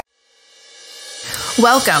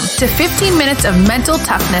Welcome to 15 Minutes of Mental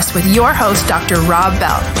Toughness with your host, Dr. Rob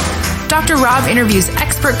Bell. Dr. Rob interviews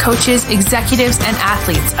expert coaches, executives, and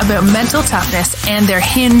athletes about mental toughness and their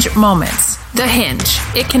hinge moments. The Hinge.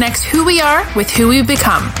 It connects who we are with who we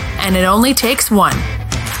become, and it only takes one.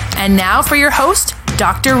 And now for your host,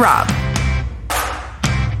 Dr. Rob.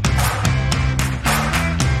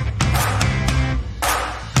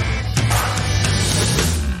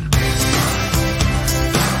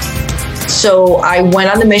 So I went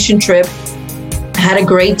on the mission trip, had a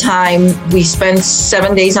great time. We spent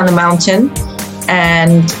 7 days on the mountain,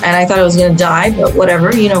 and I thought I was going to die, but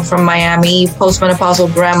whatever, from Miami,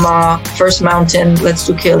 postmenopausal grandma, first mountain, let's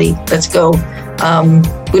do Kili, let's go.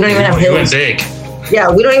 We don't even have hills. You went big. Yeah,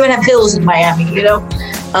 we don't even have hills in Miami,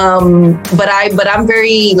 But I'm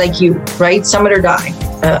very like you, right? Summit or die.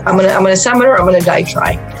 I'm gonna summit or I'm gonna die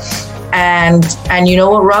trying. And you know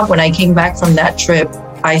what, Rob? When I came back from that trip,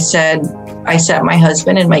 I sat my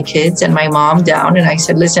husband and my kids and my mom down, and I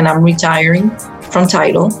said, listen, I'm retiring from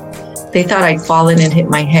Tidal. They thought I'd fallen and hit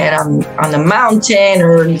my head on the mountain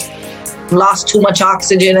or lost too much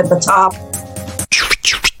oxygen at the top.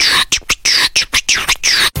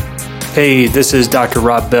 Hey, this is Dr.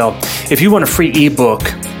 Rob Bell. If you want a free ebook,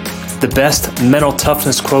 the best mental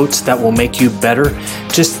toughness quotes that will make you better,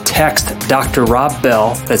 just text Dr. Rob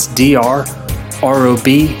Bell, that's DrRobBell,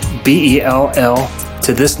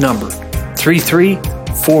 to this number,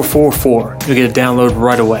 33444. You'll get a download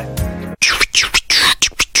right away.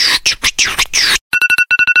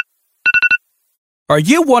 Are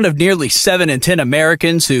you one of nearly 7 in 10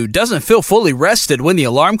 Americans who doesn't feel fully rested when the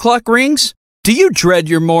alarm clock rings? Do you dread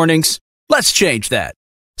your mornings? Let's change that.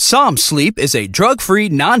 SomSleep is a drug-free,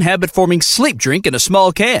 non-habit-forming sleep drink in a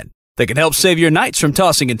small can that can help save your nights from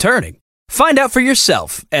tossing and turning. Find out for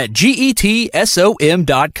yourself at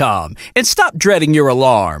getsom.com and stop dreading your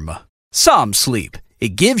alarm. SomSleep.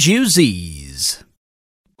 It gives you Z's.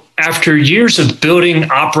 After years of building,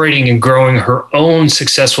 operating, and growing her own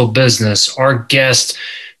successful business, our guest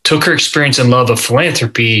took her experience and love of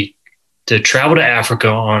philanthropy to travel to Africa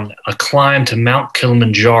on a climb to Mount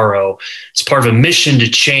Kilimanjaro as part of a mission to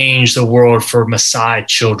change the world for Maasai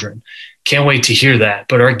children. Can't wait to hear that.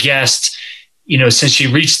 But our guest, since she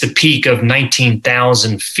reached the peak of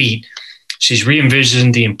 19,000 feet, she's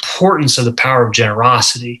re-envisioned the importance of the power of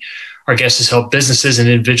generosity. Our guest has helped businesses and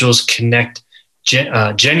individuals connect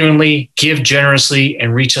genuinely, give generously,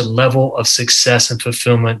 and reach a level of success and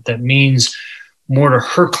fulfillment that means more to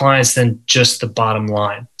her clients than just the bottom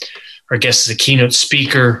line. Our guest is a keynote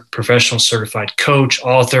speaker, professional certified coach,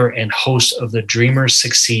 author, and host of the Dreamers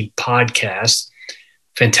Succeed podcast.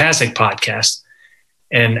 Fantastic podcast.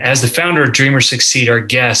 And as the founder of Dreamers Succeed, our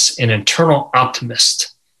guest, an internal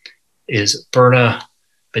optimist, is Berna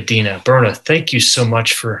Medina. Berna, thank you so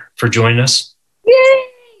much for joining us. Yay!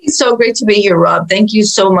 So great to be here, Rob. Thank you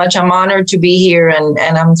so much. I'm honored to be here, and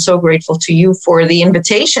I'm so grateful to you for the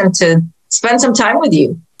invitation to spend some time with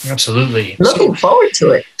you. Absolutely. Looking forward to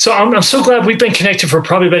it. So I'm so glad we've been connected for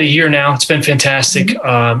probably about a year now. It's been fantastic.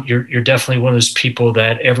 Mm-hmm. You're definitely one of those people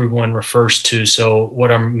that everyone refers to. So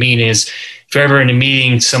what I mean is, if you're ever in a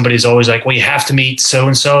meeting, somebody's always like, well, you have to meet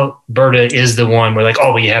so-and-so. Berta is the one. We're like,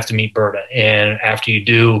 oh, well, you have to meet Berta. And after you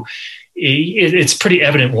do, it's pretty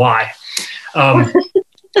evident why.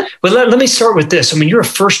 But let me start with this. I mean, you're a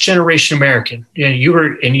first-generation American.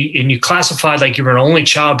 You classified like you were an only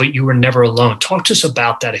child, but you were never alone. Talk to us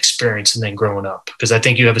about that experience and then growing up, because I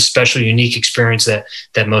think you have a special, unique experience that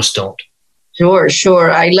most don't.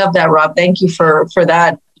 Sure. I love that, Rob. Thank you for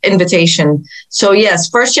that invitation. So yes,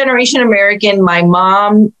 first-generation American. My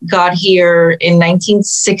mom got here in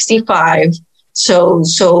 1965. So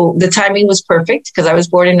the timing was perfect because I was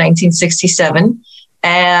born in 1967.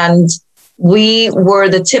 And we were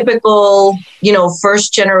the typical,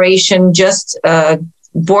 first generation, just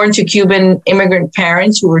born to Cuban immigrant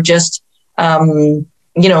parents who were just, immigrating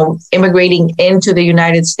into the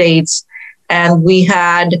United States. And we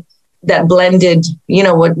had that blended,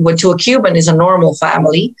 what to a Cuban is a normal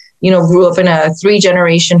family, grew up in a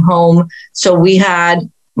 3-generation home. So we had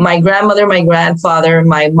my grandmother, my grandfather,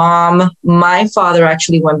 my mom. My father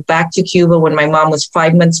actually went back to Cuba when my mom was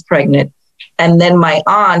 5 months pregnant. And then my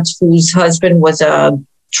aunt, whose husband was a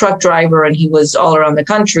truck driver and he was all around the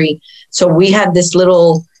country. So we had this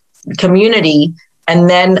little community. And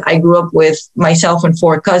then I grew up with myself and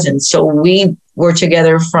 4 cousins. So we were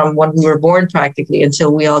together from when we were born practically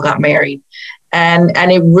until we all got married. And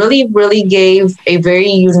it really, really gave a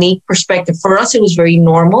very unique perspective. For us, it was very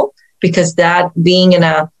normal because that being in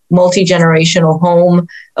a multi-generational home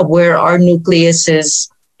where our nucleus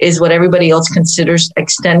is what everybody else considers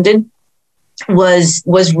extended was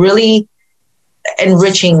really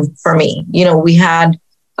enriching for me. We had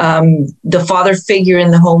the father figure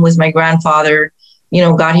in the home was my grandfather,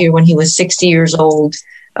 got here when he was 60 years old,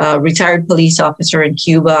 retired police officer in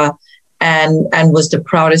Cuba, and was the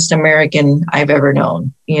proudest American I've ever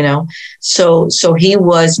known, So he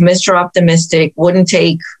was Mr. Optimistic, wouldn't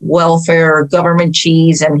take welfare or government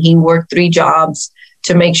cheese, and he worked 3 jobs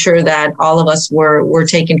to make sure that all of us were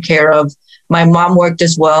taken care of. My mom worked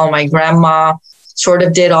as well. My grandma sort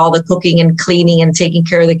of did all the cooking and cleaning and taking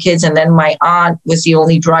care of the kids. And then my aunt was the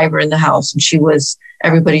only driver in the house, and she was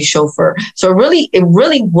everybody's chauffeur. So it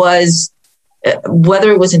really was,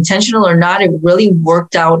 whether it was intentional or not, it really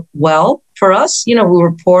worked out well for us. We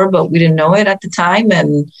were poor, but we didn't know it at the time.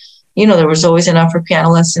 And, there was always enough for piano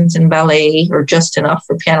lessons and ballet, or just enough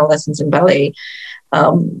for piano lessons and ballet.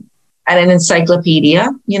 And an encyclopedia,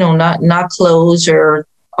 not clothes or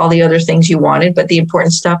all the other things you wanted, but the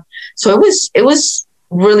important stuff. So it was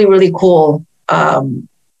really, really cool.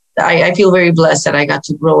 I feel very blessed that I got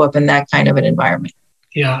to grow up in that kind of an environment.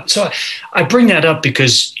 Yeah. So I bring that up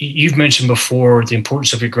because you've mentioned before the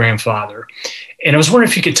importance of your grandfather. And I was wondering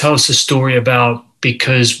if you could tell us a story about,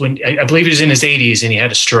 because when I believe he was in his 80s and he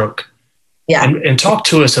had a stroke. Yeah. And talk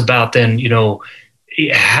to us about then,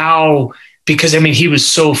 how, because he was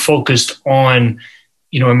so focused on,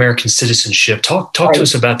 American citizenship. Talk right. to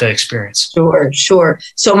us about that experience. Sure.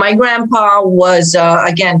 So my grandpa was,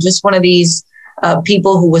 again, just one of these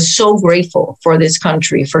people who was so grateful for this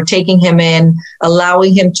country, for taking him in,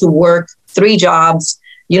 allowing him to work 3 jobs.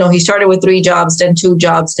 He started with 3 jobs, then 2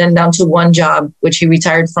 jobs, then down to 1 job, which he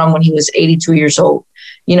retired from when he was 82 years old.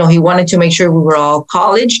 He wanted to make sure we were all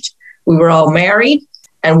colleged, we were all married,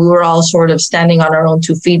 and we were all sort of standing on our own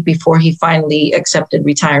 2 feet before he finally accepted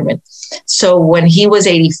retirement. So when he was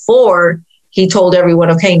 84, he told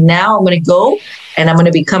everyone, okay, now I'm going to go and I'm going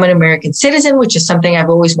to become an American citizen, which is something I've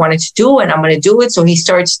always wanted to do, and I'm going to do it. So he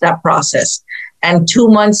starts that process. And 2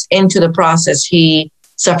 months into the process, he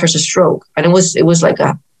suffers a stroke. And it was like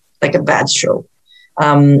a bad stroke.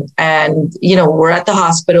 And, we're at the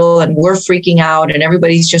hospital and we're freaking out, and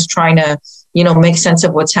everybody's just trying to, make sense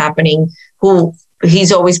of what's happening.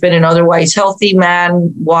 He's always been an otherwise healthy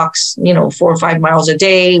man, walks, 4 or 5 miles a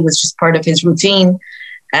day, was just part of his routine.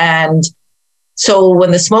 And so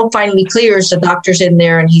when the smoke finally clears, the doctor's in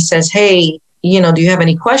there and he says, hey, do you have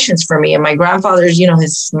any questions for me? And my grandfather's,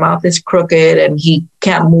 his mouth is crooked and he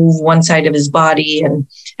can't move one side of his body. And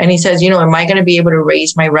he says, am I going to be able to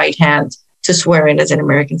raise my right hand to swear in as an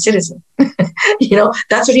American citizen?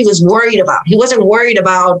 That's what he was worried about. He wasn't worried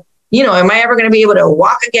about, am I ever going to be able to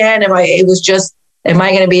walk again? It was just, am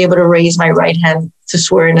I going to be able to raise my right hand to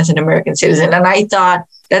swear in as an American citizen? And I thought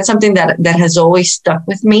that's something that has always stuck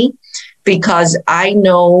with me, because I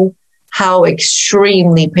know how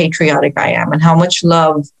extremely patriotic I am and how much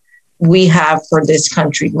love we have for this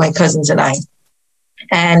country, my cousins and I.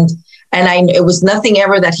 And it was nothing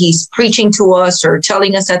ever that he's preaching to us or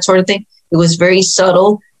telling us that sort of thing. It was very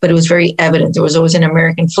subtle, but it was very evident. There was always an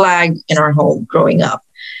American flag in our home growing up.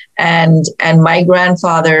 And my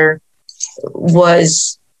grandfather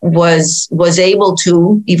was able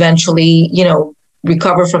to eventually,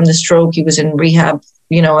 recover from the stroke. He was in rehab,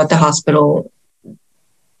 at the hospital,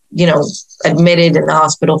 admitted in the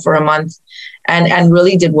hospital for a month, and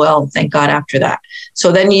really did well, thank God, after that.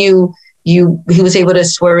 So then he was able to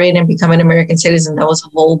swear in and become an American citizen. That was a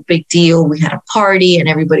whole big deal. We had a party and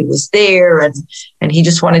everybody was there, and he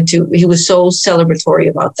just he was so celebratory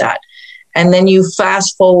about that. And then you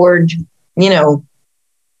fast forward,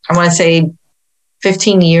 I want to say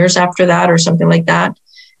 15 years after that or something like that.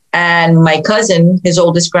 And my cousin, his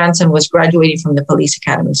oldest grandson, was graduating from the police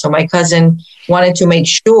academy. So my cousin wanted to make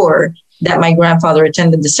sure that my grandfather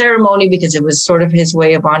attended the ceremony, because it was sort of his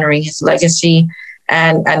way of honoring his legacy.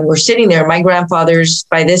 And we're sitting there. My grandfather's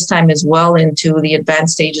by this time is well into the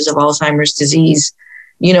advanced stages of Alzheimer's disease.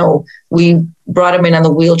 We brought him in on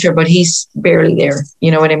the wheelchair, but he's barely there.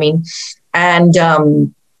 You know what I mean? And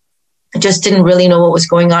just didn't really know what was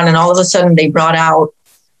going on. And all of a sudden they brought out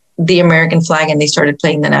the American flag and they started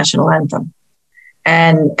playing the national anthem.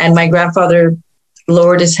 And my grandfather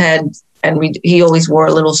lowered his head, and he always wore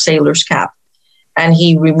a little sailor's cap, and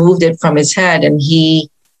he removed it from his head and he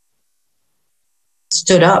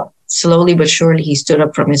stood up. Slowly but surely, he stood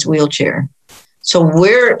up from his wheelchair. So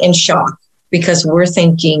we're in shock, because we're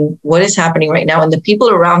thinking, what is happening right now? And the people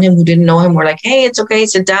around him who didn't know him were like, hey, it's okay,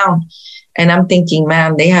 sit down. And I'm thinking,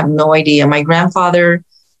 man, they have no idea. My grandfather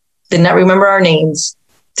did not remember our names,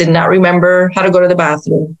 did not remember how to go to the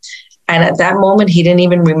bathroom. And at that moment, he didn't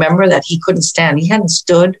even remember that he couldn't stand. He hadn't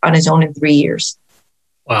stood on his own in 3 years.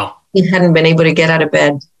 Wow. He hadn't been able to get out of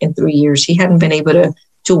bed in 3 years. He hadn't been able to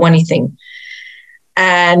do anything.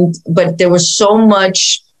 But there was so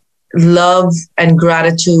much love and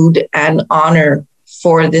gratitude and honor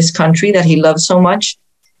for this country that he loved so much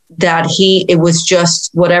that it was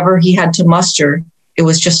just whatever he had to muster. It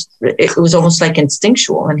was almost like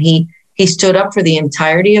instinctual. And he stood up for the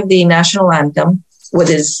entirety of the national anthem with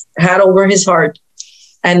his hat over his heart.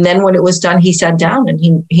 And then when it was done, he sat down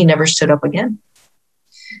and he never stood up again.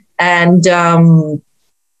 And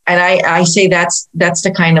I say that's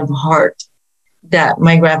the kind of heart that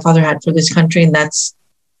my grandfather had for this country. And that's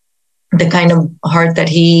the kind of heart that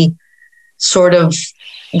he sort of,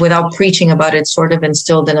 without preaching about it, sort of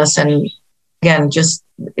instilled in us. And again, just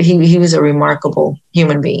he was a remarkable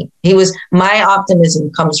human being. My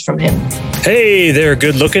optimism comes from him. Hey there,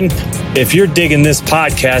 good looking. If you're digging this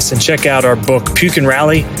podcast, and check out our book, Puke and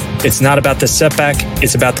Rally. It's not about the setback,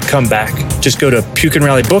 it's about the comeback. Just go to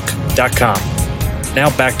pukeandrallybook.com.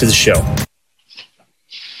 Now back to the show.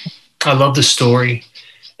 I love the story,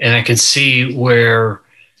 and I can see where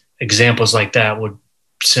examples like that would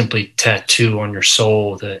simply tattoo on your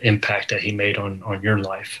soul the impact that he made on your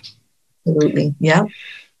life. Absolutely. Yeah.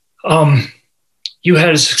 You had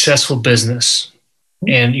a successful business,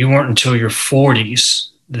 and you weren't until your 40s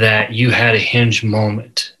that you had a hinge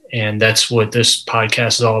moment. And that's what this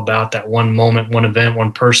podcast is all about. That one moment, one event,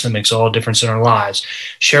 one person that makes all the difference in our lives.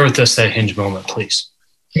 Share with us that hinge moment, please.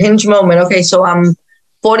 Hinge moment. Okay. So I'm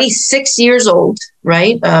 46 years old,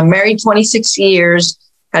 right? Married 26 years,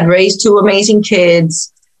 had raised 2 amazing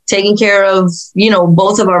kids, taking care of,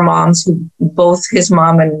 both of our moms, both his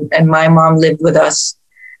mom and my mom lived with us,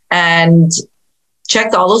 and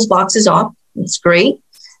checked all those boxes off. It's great.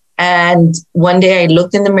 And one day I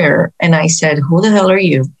looked in the mirror and I said, who the hell are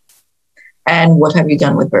you? And what have you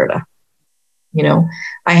done with Berta?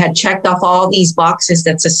 I had checked off all these boxes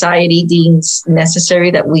that society deems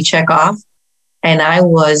necessary that we check off. And I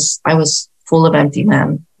was full of empty,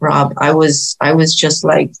 man, Rob. I was just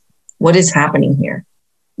like, what is happening here?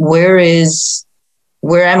 Where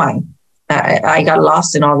am I? I got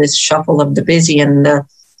lost in all this shuffle of the busy and the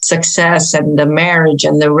success and the marriage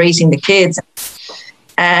and the raising the kids.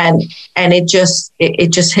 And it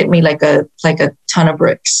just hit me like a ton of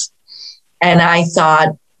bricks. And I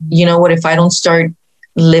thought, you know what, if I don't start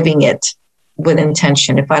living it with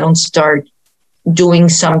intention, if I don't start doing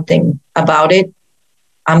something about it,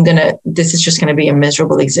 this is just going to be a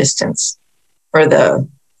miserable existence for the,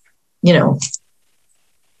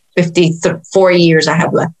 54 years I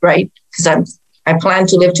have left, right? Because I plan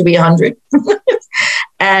to live to be 100.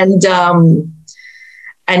 And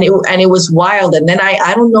it was wild. And then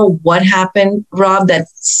I don't know what happened, Rob, that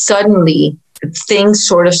suddenly things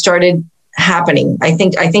sort of started happening. I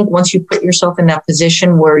think once you put yourself in that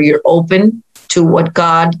position where you're open to what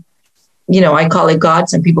God, I call it God,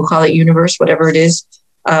 some people call it universe, whatever it is,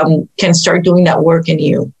 can start doing that work in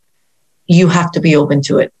you. You have to be open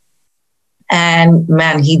to it. And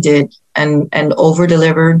man, he did, and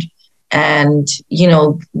over-delivered. And,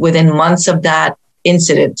 within months of that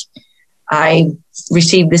incident, I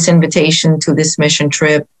received this invitation to this mission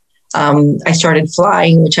trip. I started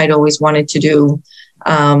flying, which I'd always wanted to do.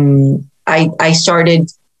 I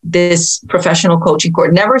started this professional coaching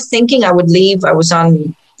course, never thinking I would leave. I was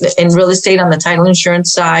in real estate on the title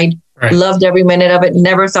insurance side. Right. Loved every minute of it.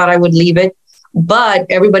 Never thought I would leave it. But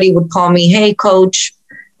everybody would call me, hey, coach,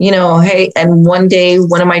 hey. And one day,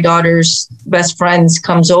 one of my daughter's best friends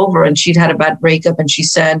comes over, and she'd had a bad breakup. And she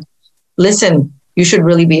said, listen, you should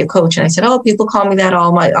really be a coach. And I said, oh, people call me that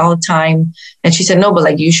all the time. And she said, no,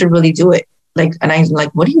 but you should really do it. And I'm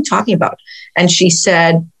like, what are you talking about? And she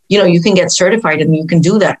said, you can get certified and you can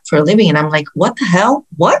do that for a living. And I'm like, what the hell?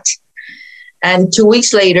 What? And 2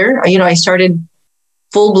 weeks later, I started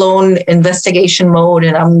full-blown investigation mode,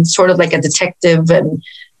 and I'm sort of like a detective. And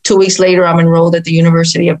 2 weeks later, I'm enrolled at the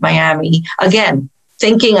University of Miami. Again,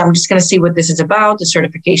 thinking I'm just going to see what this is about, the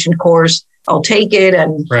certification course. I'll take it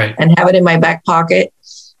and have it in my back pocket.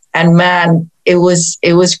 And man, it was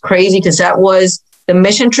crazy, because that was the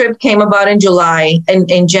mission trip came about in July,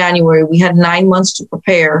 and in January, we had 9 months to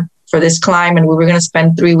prepare for this climb. And we were going to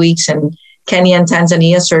spend 3 weeks in Kenya and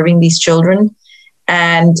Tanzania serving these children.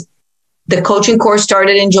 And the coaching course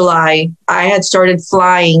started in July. I had started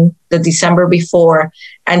flying the December before,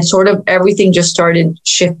 and sort of everything just started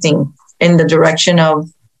shifting in the direction of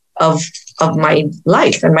my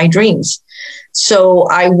life and my dreams. So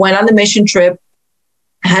I went on the mission trip,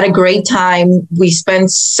 had a great time. We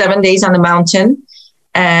spent 7 days on the mountain,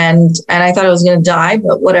 and I thought I was going to die,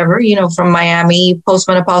 but whatever, from Miami,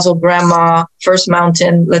 postmenopausal grandma, first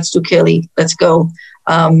mountain, let's do Kili, let's go.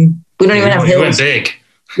 We don't even have hills. You went big.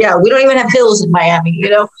 Yeah, we don't even have hills in Miami,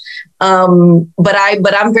 But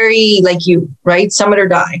I'm very like you, right? Summit or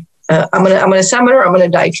die. I'm gonna summit or I'm gonna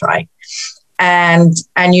die try. And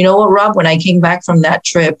you know what, Rob? When I came back from that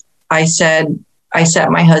trip, I sat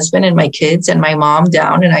my husband and my kids and my mom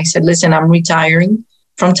down, and I said, "Listen, I'm retiring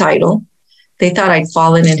from Tidal." They thought I'd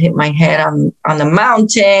fallen and hit my head on the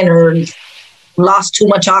mountain or lost too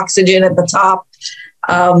much oxygen at the top.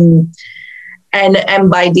 And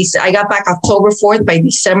by I got back October 4th. By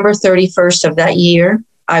December 31st of that year,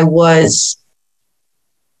 I was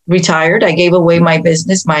retired. I gave away my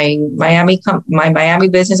business, my Miami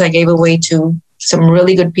business. I gave away to some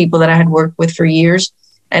really good people that I had worked with for years,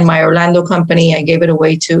 and my Orlando company. I gave it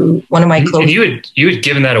away to one of my close. And you had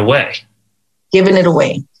given that away. Given it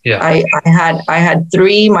away. Yeah. I had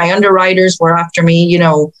three. My underwriters were after me.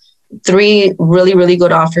 Three really, really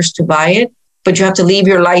good offers to buy it, but you have to leave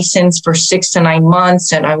your license for 6 to 9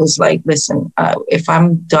 months. And I was like, listen, if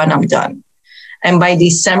I'm done, I'm done. And by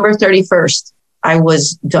December 31st, I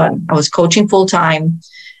was done. I was coaching full time.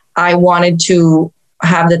 I wanted to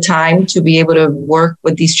have the time to be able to work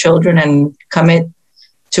with these children and commit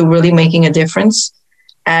to really making a difference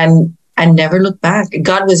and never look back.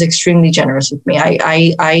 God was extremely generous with me.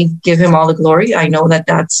 I give him all the glory. I know that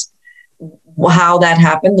that's how that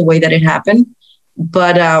happened, the way that it happened.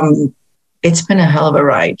 But it's been a hell of a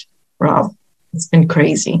ride, Rob. It's been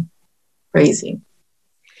crazy.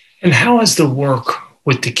 And how is the work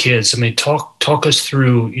with the kids? I mean, talk us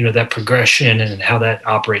through, that progression and how that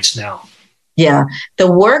operates now. Yeah,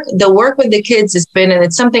 the work with the kids has been, and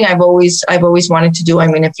it's something I've always wanted to do. I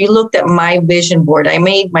mean, if you looked at my vision board, I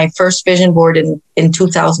made my first vision board in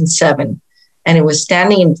 2007, and it was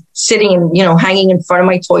sitting and hanging in front of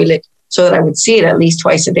my toilet so that I would see it at least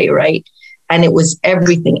twice a day, right? And it was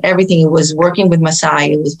everything. It was working with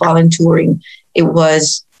Masai. It was volunteering. It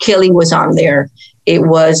was Killy was on there. It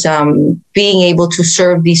was being able to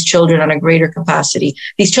serve these children on a greater capacity.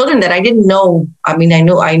 These children that I didn't know. I mean, I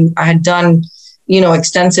knew I had done,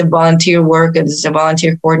 extensive volunteer work as a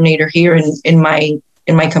volunteer coordinator here in my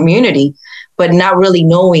community, but not really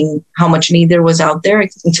knowing how much need there was out there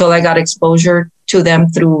until I got exposure to them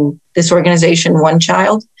through this organization, One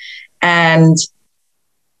Child. And,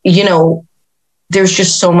 there's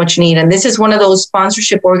just so much need. And this is one of those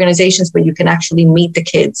sponsorship organizations where you can actually meet the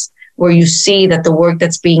kids, where you see that the work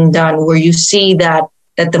that's being done, where you see that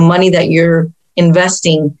the money that you're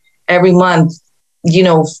investing every month,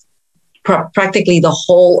 practically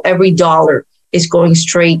every dollar is going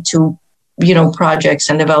straight to, projects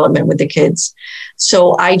and development with the kids.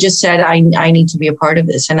 So I just said, I need to be a part of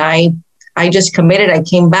this. And I just committed. I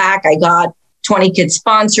came back, I got 20 kids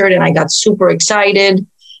sponsored, and I got super excited.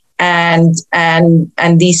 And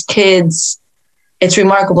these kids, it's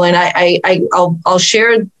remarkable. And I'll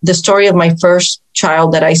share the story of my first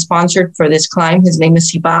child that I sponsored for this climb. His name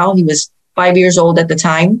is Sibao. He was 5 years old at the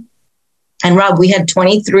time. And Rob, we had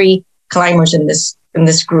 23 climbers in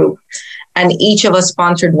this group, and each of us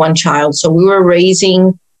sponsored one child. So we were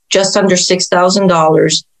raising just under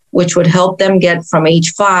 $6,000, which would help them get from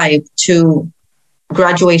age 5 to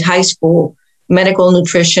graduate high school, medical,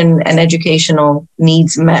 nutrition, and educational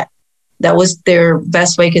needs met. That was their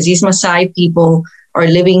best way, because these Maasai people are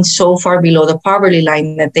living so far below the poverty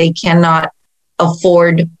line that they cannot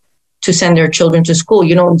afford to send their children to school.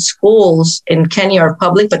 Schools in Kenya are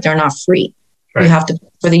public, but they're not free. Right. You have to pay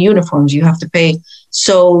for the uniforms. You have to pay.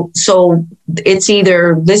 So it's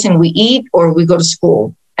either, listen, we eat or we go to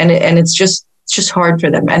school. And it's just hard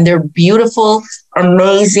for them. And they're beautiful,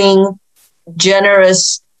 amazing,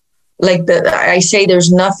 generous. I say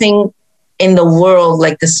there's nothing in the world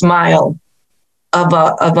like the smile of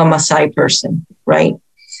a Maasai person, right?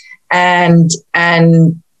 And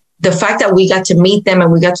the fact that we got to meet them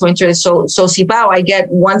and we got to introduce. So Sibao,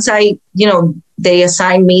 they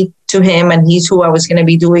assigned me to him, and he's who I was going to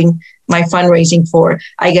be doing my fundraising for.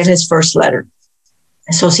 I get his first letter.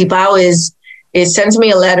 So Sibao sends me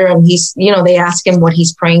a letter, and they ask him what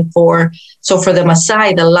he's praying for. So for the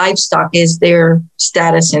Maasai, the livestock is their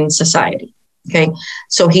status in society. Okay.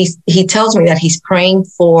 So he tells me that he's praying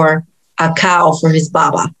for a cow for his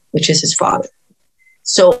Baba, which is his father.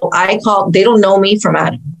 So they don't know me from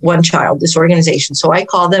Adam, One Child, this organization. So I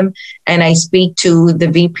call them and I speak to the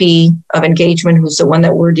VP of engagement, who's the one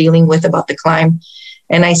that we're dealing with about the climb.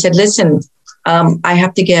 And I said, listen, I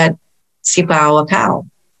have to get Sibao a cow.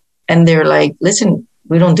 And they're like, listen,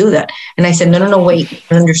 we don't do that. And I said, no, wait,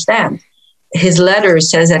 you understand. His letter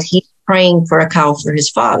says that he's praying for a cow for his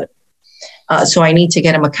father. So I need to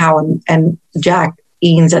get him a cow. And Jack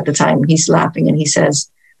Eanes at the time, he's laughing and he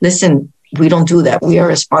says, listen, we don't do that. We are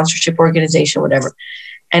a sponsorship organization, whatever.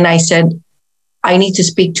 And I said, I need to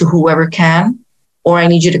speak to whoever can or I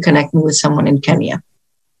need you to connect me with someone in Kenya,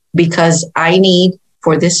 because I need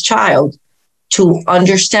for this child to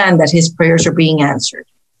understand that his prayers are being answered.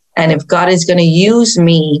 And if God is going to use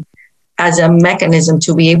me as a mechanism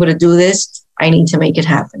to be able to do this, I need to make it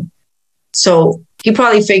happen. So he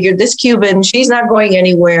probably figured, this Cuban, she's not going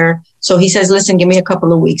anywhere. So he says, listen, give me a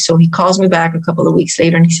couple of weeks. So he calls me back a couple of weeks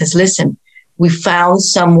later and he says, listen, we found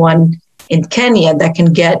someone in Kenya that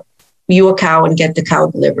can get you a cow and get the cow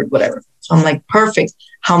delivered, whatever. So I'm like, perfect.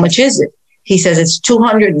 How much is it? He says, it's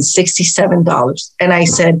 $267. And I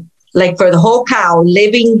said, like, for the whole cow,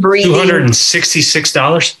 living, breathing.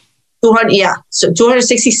 $266? Yeah. So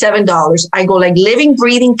 $267. I go, like, living,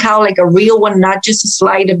 breathing cow, like a real one, not just a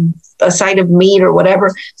side of meat or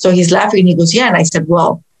whatever. So he's laughing and he goes, yeah. And I said,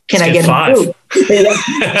 well, can I get him food?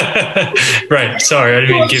 Right. Sorry, I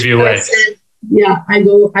didn't mean to give you away. Said, yeah. I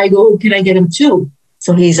go, can I get him too?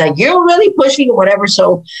 So he's like, you're really pushing or whatever.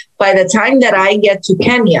 So by the time that I get to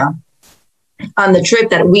Kenya on the trip,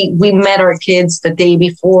 that we met our kids the day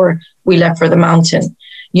before we left for the mountain,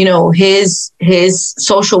 you know, his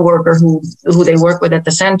social worker who they work with at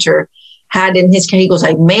the center had in his, he goes,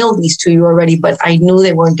 I mailed these to you already, but I knew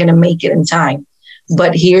they weren't going to make it in time.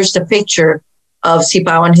 But here's the picture of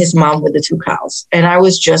Sipao and his mom with the two cows. And I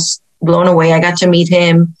was just blown away. I got to meet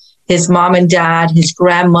him, his mom and dad, his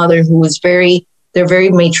grandmother, who was they're very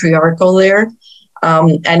matriarchal there.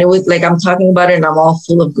 And it was like, I'm talking about it and I'm all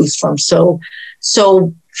full of goosebumps.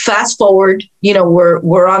 So fast forward, you know,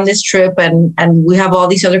 we're on this trip and we have all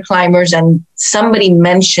these other climbers, and somebody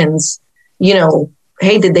mentions, you know,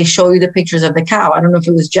 hey, did they show you the pictures of the cow? I don't know if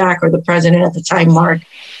it was Jack or the president at the time, Mark.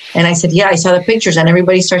 And I said, yeah, I saw the pictures. And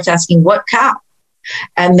everybody starts asking, what cow?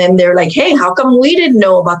 And then they're like, hey, how come we didn't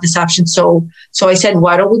know about this option? So I said,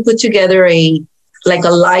 why don't we put together a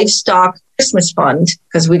livestock Christmas fund,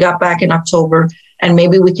 because we got back in October, and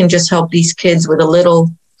maybe we can just help these kids with a little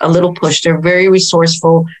push. They're very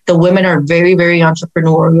resourceful. The women are very, very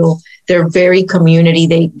entrepreneurial. They're very community.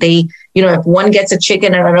 They, you know, if one gets a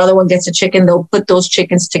chicken and another one gets a chicken, they'll put those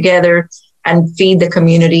chickens together and feed the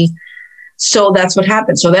community. So that's what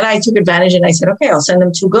happened. So then I took advantage and I said, okay, I'll send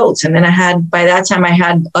them 2 goats. And then by that time I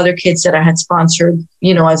had other kids that I had sponsored,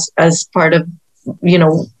 you know, as part of, you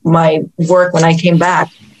know, my work when I came back.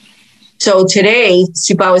 So today,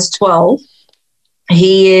 Sipao is 12.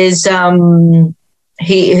 He is,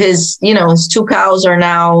 his 2 cows are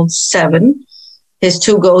now 7. His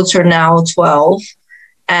 2 goats are now 12.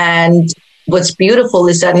 And what's beautiful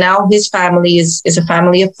is that now his family is a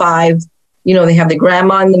family of 5. You know, they have the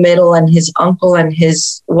grandma in the middle and his uncle and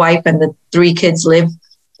his wife, and the 3 kids live,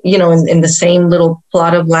 you know, in the same little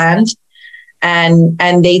plot of land.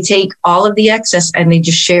 And they take all of the excess and they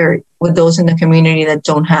just share it with those in the community that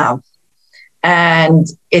don't have. And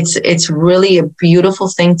it's really a beautiful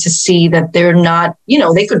thing to see that they're not, you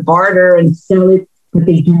know, they could barter and sell it, but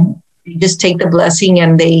they don't. They just take the blessing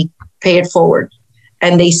and they pay it forward,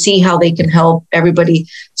 and they see how they can help everybody.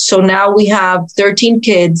 So now we have 13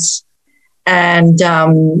 kids, and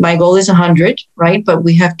my goal is 100, right? But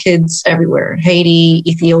we have kids everywhere: Haiti,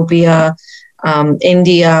 Ethiopia,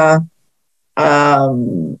 India,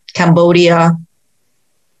 Cambodia,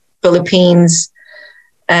 Philippines.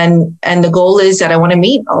 And the goal is that I want to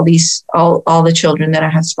meet all the children that I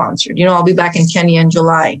have sponsored. You know, I'll be back in Kenya in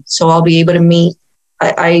July, so I'll be able to meet.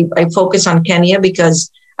 I focus on Kenya because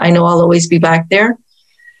I know I'll always be back there.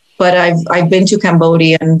 But I've been to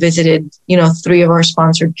Cambodia and visited, you know, 3 of our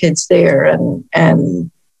sponsored kids there, and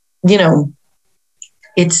you know,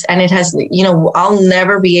 it has, you know, I'll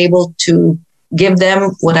never be able to give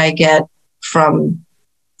them what I get from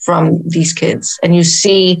these kids, and you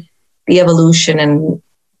see the evolution, and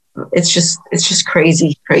it's just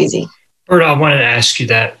crazy. Bert, I wanted to ask you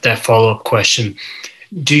that follow-up question.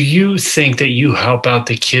 Do you think that you help out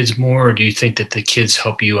the kids more, or do you think that the kids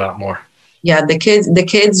help you out more? Yeah, the kids,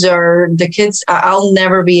 I'll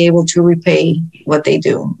never be able to repay what they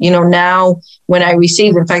do. You know, now when I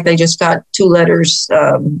receive, in fact, I just got 2 letters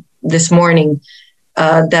this morning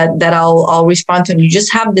that I'll respond to. And you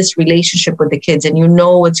just have this relationship with the kids, and you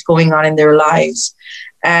know what's going on in their lives.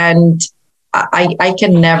 And I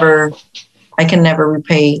can never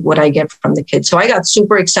repay what I get from the kids. So I got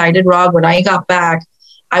super excited, Rob. When I got back,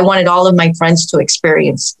 I wanted all of my friends to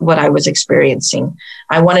experience what I was experiencing.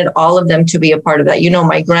 I wanted all of them to be a part of that. You know,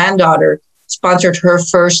 my granddaughter sponsored her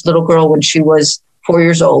first little girl when she was 4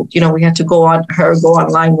 years old. You know, we had to go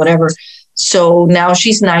online, whatever. So now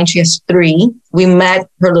she's 9, she has 3. We met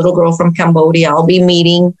her little girl from Cambodia. I'll be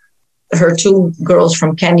meeting her 2 girls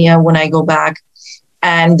from Kenya when I go back.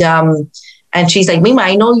 And she's like, Mima,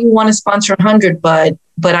 I know you want to sponsor 100, but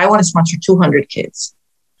I want to sponsor 200 kids.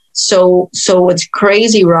 So what's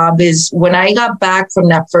crazy, Rob, is when I got back from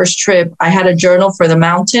that first trip, I had a journal for the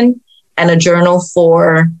mountain and a journal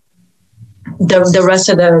for the rest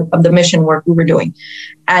of the mission work we were doing.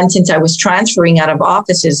 And since I was transferring out of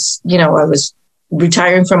offices, I was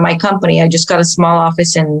retiring from my company. I just got a small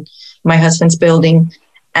office in my husband's building,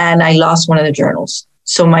 and I lost one of the journals.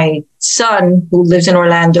 So my son, who lives in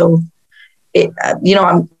Orlando,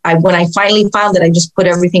 when I finally found it, I just put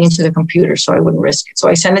everything into the computer so I wouldn't risk it. So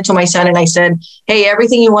I sent it to my son and I said, hey,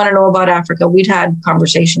 everything you want to know about Africa, we'd had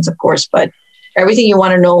conversations, of course, but everything you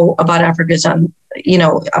want to know about Africa is on,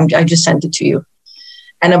 I just sent it to you.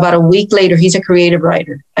 And about a week later, he's a creative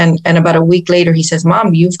writer. And about a week later, he says,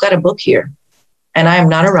 Mom, you've got a book here. And I am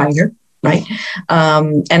not a writer, right?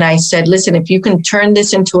 And I said, listen, if you can turn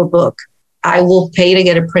this into a book, I will pay to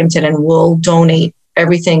get it printed and we'll donate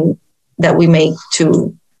everything that we make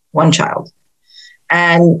to one child.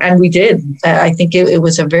 And we did. I think it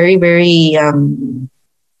was a very, very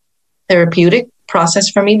therapeutic process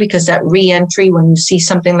for me, because that re-entry, when you see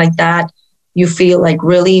something like that, you feel like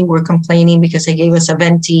really we're complaining because they gave us a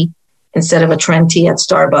venti instead of a Trenti at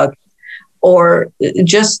Starbucks, or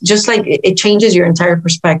just like it changes your entire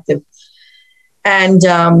perspective. And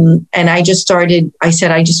I just started, I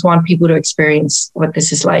said, I just want people to experience what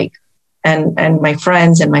this is like. And my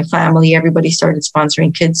friends and my family, everybody started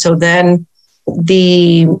sponsoring kids. So then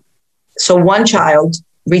one child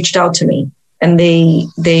reached out to me, and they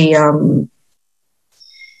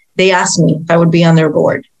asked me if I would be on their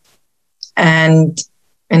board. And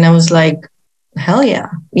I was like, hell yeah.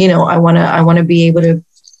 I want to be able to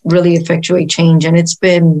really effectuate change. And it's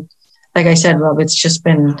been, like I said, Rob, it's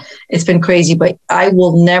been crazy, but I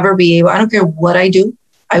will never be able, I don't care what I do,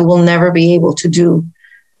 I will never be able to do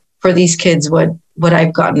for these kids what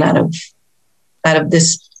I've gotten out of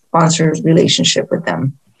this sponsor relationship with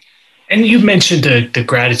them. And you mentioned the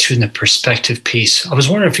gratitude and the perspective piece. I was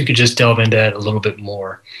wondering if you could just delve into that a little bit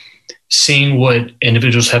more. Seeing what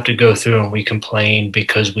individuals have to go through, and we complain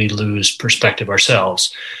because we lose perspective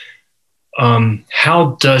ourselves.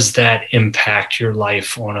 How does that impact your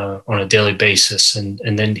life on a daily basis?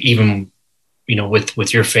 And then even,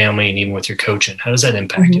 with your family and even with your coaching, how does that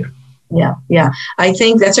impact you? Yeah. I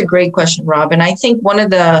think that's a great question, Rob. And I think one of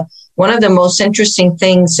the most interesting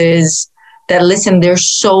things is that, listen, there's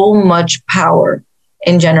so much power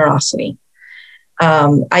in generosity.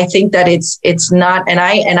 I think that it's not, and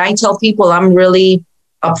I tell people I'm really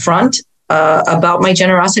upfront about my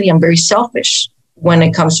generosity. I'm very selfish when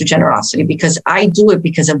it comes to generosity, because I do it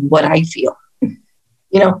because of what I feel.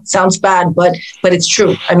 Sounds bad, but it's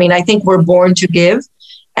true. I mean, I think we're born to give.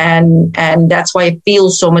 And that's why it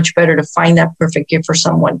feels so much better to find that perfect gift for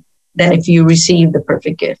someone than if you receive the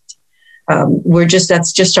perfect gift.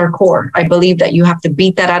 That's just our core. I believe that you have to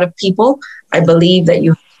beat that out of people. I believe that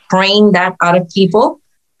you train that out of people.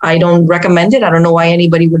 I don't recommend it. I don't know why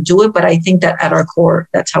anybody would do it, but I think that at our core,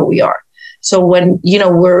 that's how we are. So when,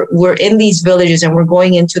 we're in these villages and we're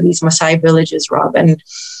going into these Maasai villages, Rob, and,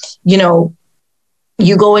 you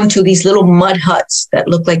go into these little mud huts that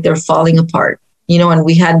look like they're falling apart. And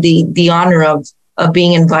we had the honor of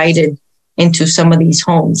being invited into some of these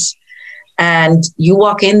homes. And you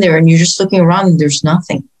walk in there and you're just looking around and there's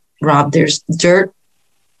nothing, Rob. There's dirt.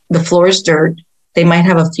 The floor is dirt. They might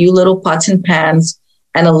have a few little pots and pans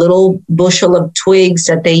and a little bushel of twigs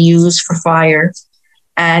that they use for fire.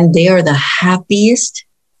 And they are the happiest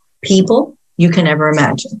people you can ever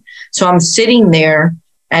imagine. So I'm sitting there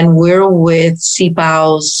and we're with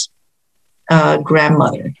Sipao's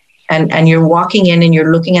grandmother. And you're walking in and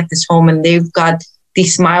you're looking at this home and they've got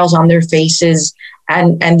these smiles on their faces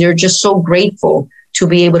and they're just so grateful to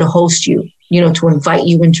be able to host you, to invite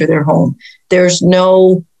you into their home. There's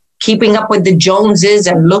no keeping up with the Joneses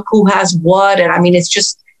and look who has what. And I mean, it's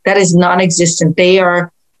just, that is non-existent. They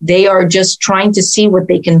are just trying to see what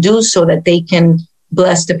they can do so that they can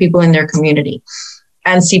bless the people in their community.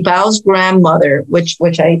 And Sipao's grandmother, which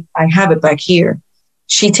I have it back here,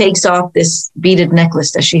 she takes off this beaded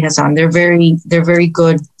necklace that she has on. They're very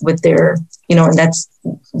good with their, and that's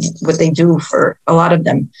what they do for a lot of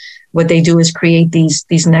them. What they do is create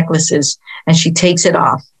these necklaces, and she takes it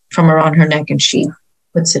off from around her neck and she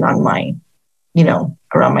puts it on my,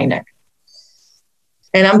 around my neck.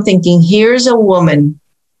 And I'm thinking, here's a woman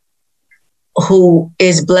who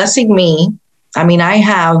is blessing me. I mean, I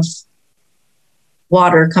have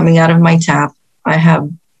water coming out of my tap. I have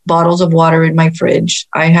bottles of water in my fridge.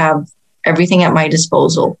 I have everything at my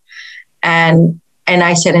disposal. And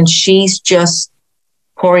I said, and she's just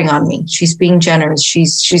pouring on me. She's being generous.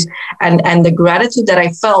 And the gratitude that I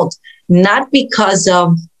felt, not because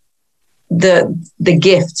of the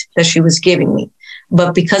gift that she was giving me.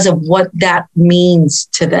 but because of what that means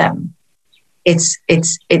to them, it's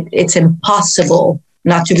impossible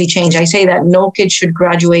not to be changed. I say that no kid should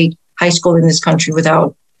graduate high school in this country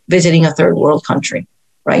without visiting a third world country,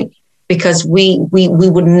 right? Because we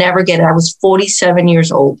would never get it. I was 47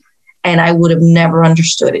 years old and I would have never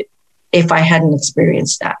understood it if I hadn't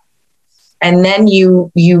experienced that. And then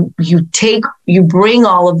you bring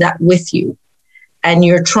all of that with you, and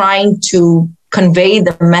you're trying to convey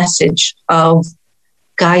the message of,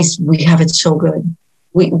 guys, we have it so good.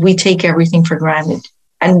 We take everything for granted.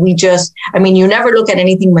 And you never look at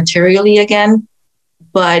anything materially again,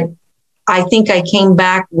 but I think I came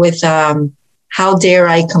back with how dare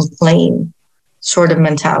I complain sort of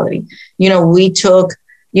mentality. We took,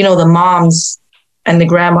 the moms and the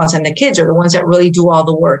grandmas and the kids are the ones that really do all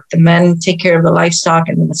the work. The men take care of the livestock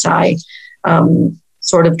and the Maasai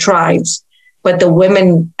sort of tribes. But the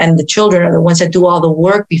women and the children are the ones that do all the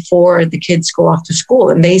work before the kids go off to school.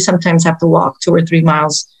 And they sometimes have to walk 2 or 3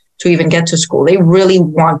 miles to even get to school. They really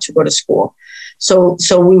want to go to school. So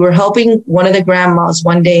we were helping one of the grandmas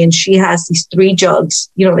one day, and she has these 3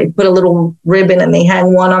 jugs. They put a little ribbon and they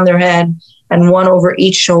hang one on their head and one over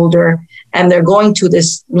each shoulder. And they're going to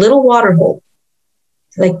this little water hole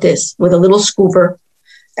like this with a little scooper.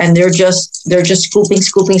 And they're just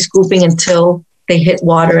scooping until they hit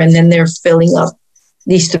water. And then they're filling up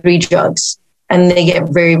these 3 jugs, and they get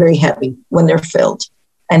very, very heavy when they're filled.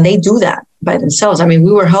 And they do that by themselves. We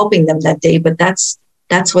were helping them that day, but that's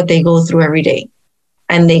what they go through every day.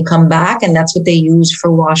 And they come back, and that's what they use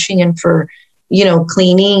for washing and for,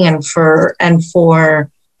 cleaning and for,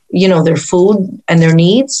 their food and their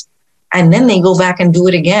needs. And then they go back and do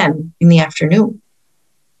it again in the afternoon.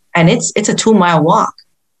 And it's a 2-mile walk.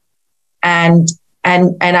 And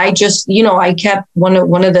I just, I kept one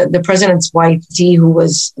of the president's wife, Dee, who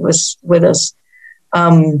was with us.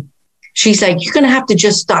 She's like, you're going to have to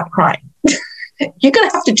just stop crying. You're going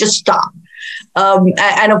to have to just stop.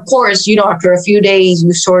 And of course, after a few days,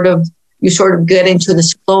 you sort of get into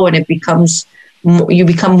the flow, and you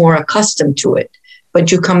become more accustomed to it.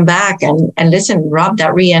 But you come back and listen, Rob,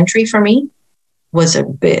 that reentry for me was a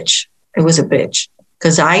bitch. It was a bitch,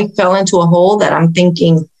 because I fell into a hole that I'm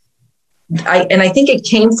thinking, I think it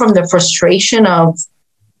came from the frustration of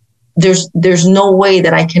there's no way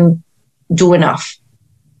that I can do enough.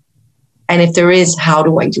 And if there is, how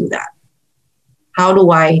do I do that? How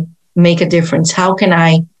do I make a difference? How can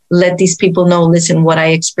I let these people know, listen, what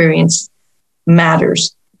I experienced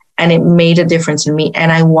matters, and it made a difference in me, and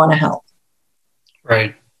I want to help.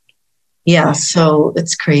 Right. Yeah. So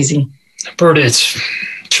it's crazy. Berta, it's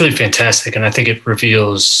really fantastic. And I think it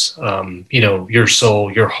reveals, your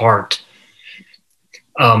soul, your heart.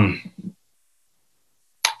 Don't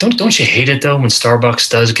you hate it though when Starbucks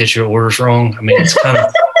does get your orders wrong? It's kind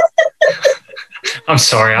of, I'm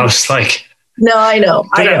sorry. I was like, no, I know.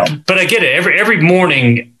 But I get it. Every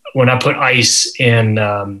morning when I put ice in,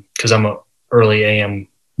 cause I'm a early AM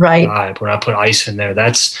guy, when I put ice in there,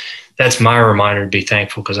 that's my reminder to be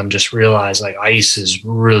thankful, because I'm just realized like ice is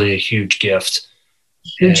really a huge gift.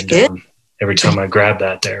 Huge gift. Every time I grab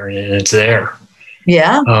that there, and it's there.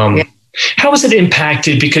 Yeah. How has it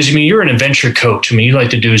impacted? Because you're an adventure coach. You like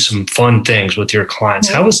to do some fun things with your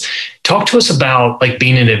clients. Talk to us about like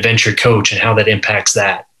being an adventure coach and how that impacts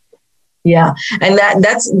that. Yeah. And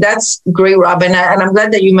that's great, Rob. And I'm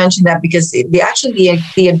glad that you mentioned that, because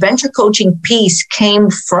the adventure coaching piece came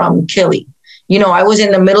from Kili. I was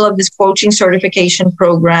in the middle of this coaching certification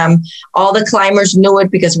program. All the climbers knew it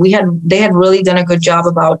because they had really done a good job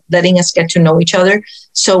about letting us get to know each other.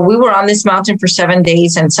 So we were on this mountain for 7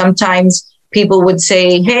 days. And sometimes people would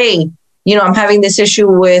say, hey, I'm having this issue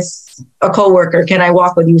with a coworker. Can I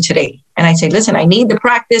walk with you today? And I say, listen, I need the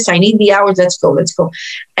practice. I need the hours. Let's go.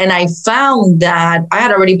 And I found that I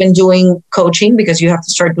had already been doing coaching, because you have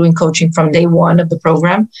to start doing coaching from day 1 of the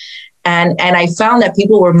program. And I found that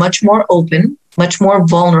people were much more open, much more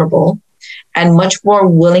vulnerable, and much more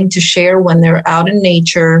willing to share when they're out in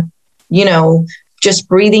nature, just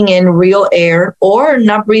breathing in real air or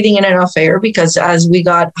not breathing in enough air, because as we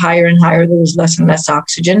got higher and higher, there was less and less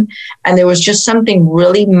oxygen. And there was just something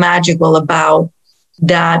really magical about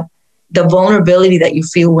that, the vulnerability that you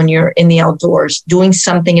feel when you're in the outdoors, doing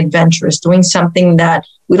something adventurous, doing something that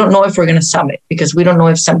we don't know if we're going to summit, because we don't know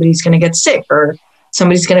if somebody's going to get sick or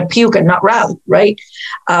somebody's going to puke and not rally, right?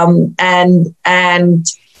 And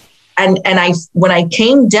when I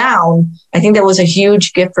came down, I think that was a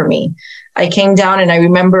huge gift for me. I came down, and I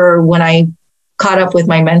remember when I caught up with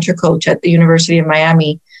my mentor coach at the University of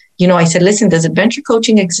Miami, I said, listen, does adventure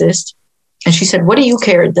coaching exist? And she said, what do you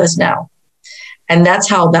care? It does now. And that's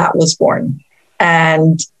how that was born.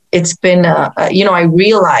 And I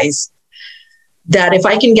realize that if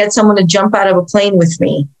I can get someone to jump out of a plane with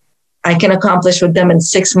me, I can accomplish with them in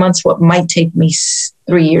 6 months what might take me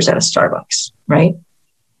 3 years at a Starbucks, right?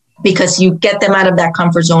 Because you get them out of that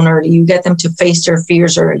comfort zone early. You get them to face their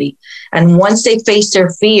fears early. And once they face their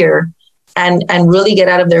fear and really get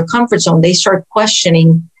out of their comfort zone, they start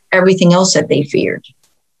questioning everything else that they feared.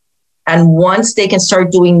 And once they can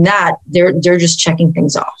start doing that, they're just checking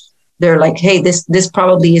things off. They're like, hey, this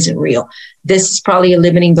probably isn't real. This is probably a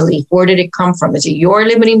limiting belief. Where did it come from? Is it your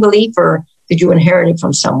limiting belief, or did you inherit it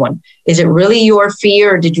from someone? Is it really your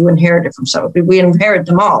fear, or did you inherit it from someone? We inherit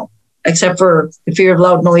them all, except for the fear of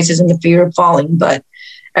loud noises and the fear of falling, but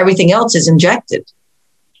everything else is injected.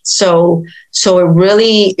 So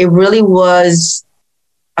it really was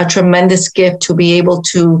a tremendous gift to be able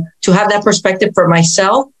to have that perspective for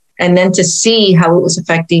myself, and then to see how it was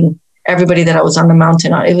affecting everybody that I was on the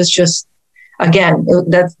mountain on. It was just, again,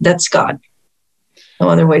 that's God. No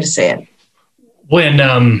other way to say it.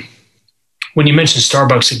 When you mentioned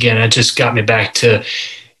Starbucks again, it just got me back to,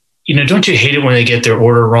 don't you hate it when they get their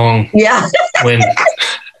order wrong? Yeah.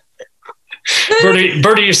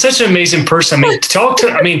 Berta, you're such an amazing person.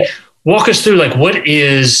 Walk us through, like, what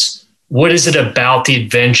is it about the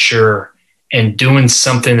adventure and doing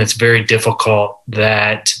something that's very difficult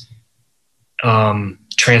that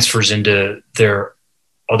transfers into their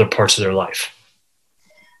other parts of their life?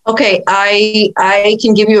 Okay, I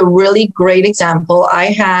can give you a really great example. I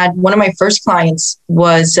had one of my first clients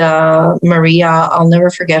was Maria. I'll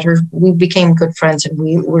never forget her. We became good friends, and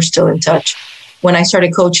we're still in touch. When I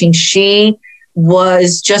started coaching, she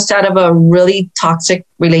was just out of a really toxic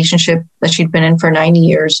relationship that she'd been in for 9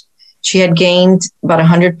 years. She had gained about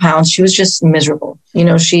 100 pounds. She was just miserable.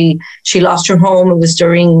 She lost her home. It was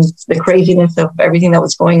during the craziness of everything that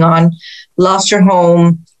was going on. Lost her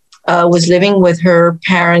home, was living with her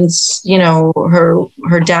parents.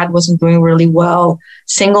 Her dad wasn't doing really well.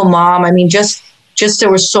 Single mom. Just there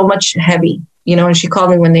was so much heavy, and she called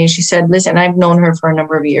me one day and she said, listen, I've known her for a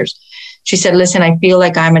number of years. She said, listen, I feel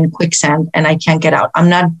like I'm in quicksand and I can't get out. I'm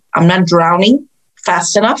not drowning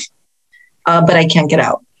fast enough, but I can't get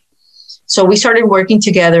out. So we started working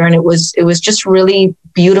together, and it was just really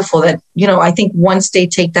beautiful that, I think once they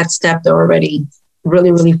take that step, they're already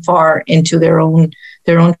really, really far into their own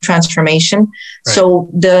transformation. Right. So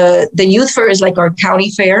the youth fair is like our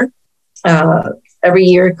county fair. Every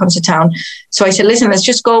year it comes to town. So I said, listen, let's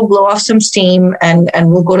just go blow off some steam and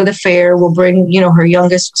we'll go to the fair. We'll bring, her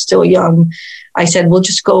youngest, still young. I said, we'll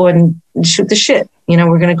just go and shoot the shit.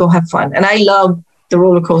 We're going to go have fun. And I love the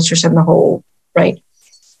roller coasters and the whole, right.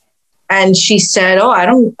 And she said, oh, I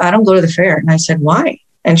don't go to the fair. And I said, why?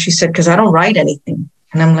 And she said, because I don't ride anything.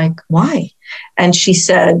 And I'm like, why? And she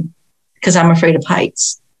said, because I'm afraid of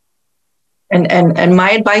heights. And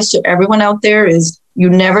my advice to everyone out there is, you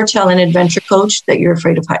never tell an adventure coach that you're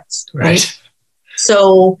afraid of heights. Right.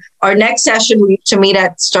 So our next session, we used to meet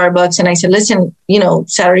at Starbucks. And I said, listen,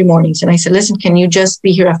 Saturday mornings. And I said, listen, can you just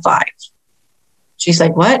be here at 5? She's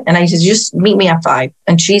like, what? And I said, just meet me at 5.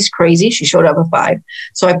 And she's crazy. She showed up at 5.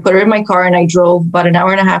 So I put her in my car and I drove about an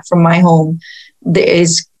hour and a half from my home. There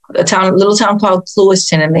is a little town called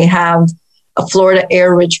Clewiston, and they have a Florida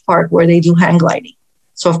Air Ridge Park where they do hang gliding.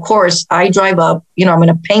 So of course I drive up, I'm in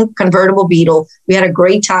a pink convertible Beetle. We had a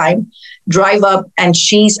great time, drive up, and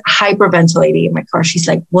she's hyperventilating in my car. She's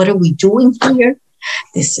like, what are we doing here?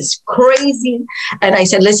 This is crazy. And I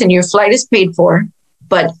said, listen, your flight is paid for,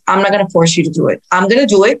 but I'm not going to force you to do it. I'm going to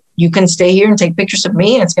do it. You can stay here and take pictures of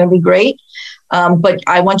me, and it's going to be great. But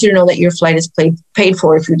I want you to know that your flight is paid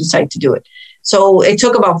for if you decide to do it. So it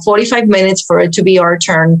took about 45 minutes for it to be our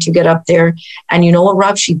turn to get up there. And you know what,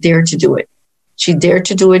 Rob? She dared to do it. She dared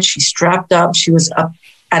to do it. She strapped up. She was up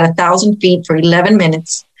at 1,000 feet for 11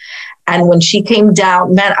 minutes. And when she came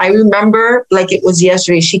down, man, I remember like it was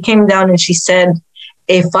yesterday. She came down and she said,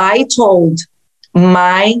 if I told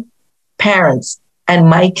my parents and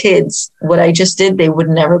my kids what I just did, they would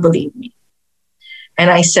never believe me. And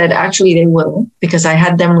I said, actually, they will, because I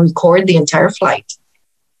had them record the entire flight.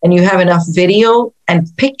 And you have enough video and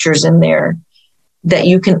pictures in there that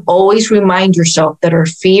you can always remind yourself that our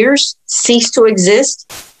fears cease to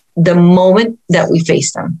exist the moment that we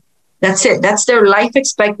face them. That's it. That's their life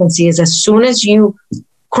expectancy, is as soon as you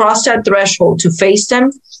cross that threshold to face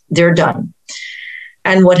them, they're done.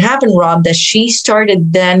 And what happened, Rob, that she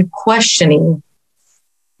started then questioning,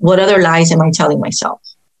 what other lies am I telling myself?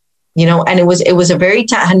 And it was a very,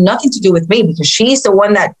 had nothing to do with me, because she's the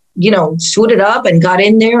one that, suited up and got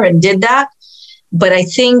in there and did that. But I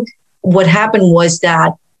think what happened was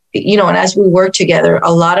that, and as we worked together,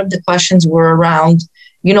 a lot of the questions were around,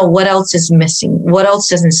 what else is missing? What else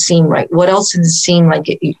doesn't seem right? What else doesn't seem like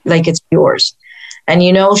it's yours? And,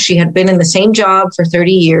 she had been in the same job for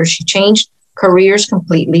 30 years. She changed careers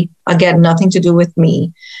completely. Again, nothing to do with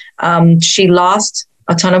me. She lost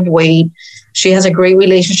a ton of weight. She has a great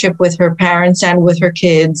relationship with her parents and with her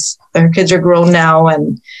kids. Her kids are grown now.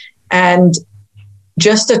 And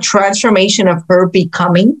just a transformation of her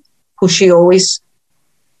becoming who she always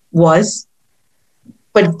was,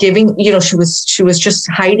 but giving, she was just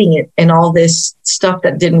hiding it in all this stuff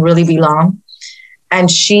that didn't really belong. And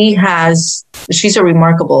she's a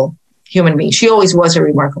remarkable human being. She always was a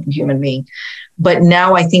remarkable human being, but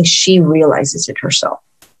now I think she realizes it herself.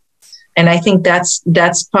 And I think that's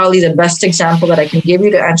probably the best example that I can give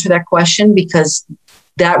you to answer that question, because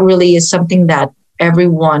that really is something that every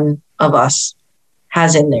one of us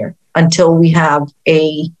has in there until we have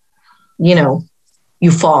you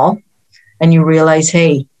fall and you realize,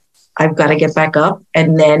 hey, I've got to get back up.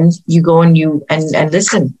 And then you go and and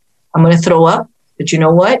listen, I'm going to throw up, but you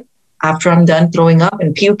know what? After I'm done throwing up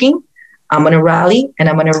and puking, I'm going to rally and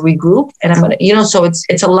I'm going to regroup and I'm going to, so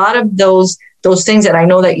it's a lot of those things that I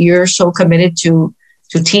know that you're so committed to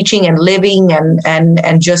teaching and living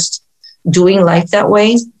and just doing life that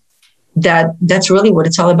way. That's really what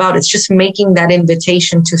it's all about. It's just making that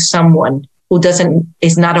invitation to someone who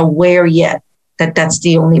is not aware yet that that's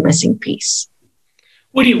the only missing piece.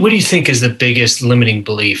 What do you think is the biggest limiting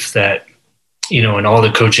belief that, in all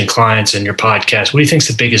the coaching clients and your podcast, what do you think is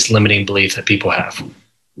the biggest limiting belief that people have?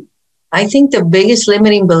 I think the biggest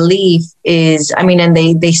limiting belief is, and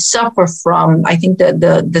they suffer from, I think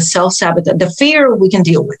the self-sabotage, the fear we can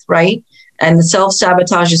deal with, right? And the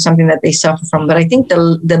self-sabotage is something that they suffer from. But I think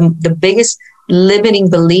the biggest limiting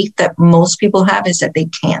belief that most people have is that they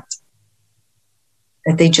can't,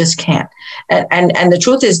 that they just can't. And the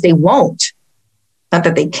truth is they won't. Not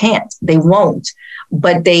that they can't, they won't.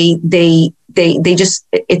 But they just,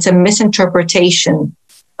 it's a misinterpretation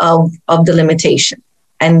of the limitation.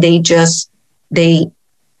 And they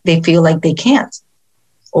feel like they can't,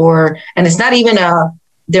 and it's not even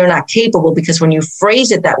they're not capable, because when you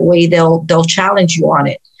phrase it that way, they'll challenge you on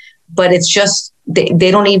it. But it's just,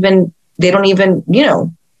 they don't even, I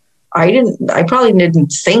probably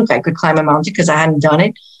didn't think I could climb a mountain because I hadn't done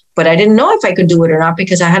it, but I didn't know if I could do it or not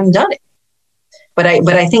because I hadn't done it. But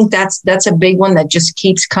I think that's a big one that just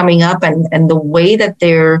keeps coming up, and the way that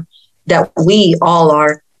we all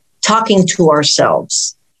are talking to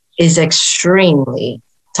ourselves is extremely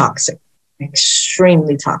toxic,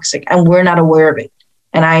 and we're not aware of it.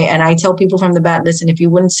 And I tell people from the bat, listen, if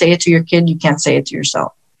you wouldn't say it to your kid, you can't say it to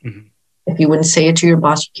yourself. Mm-hmm. If you wouldn't say it to your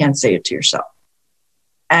boss, you can't say it to yourself.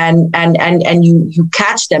 And you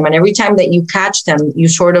catch them, and every time that you catch them, you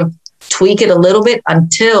sort of tweak it a little bit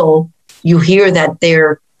until you hear that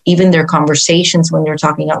even their conversations when they're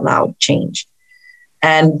talking out loud change.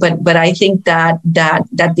 But I think that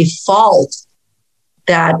default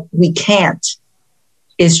that we can't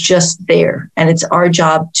is just there, and it's our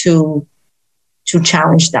job to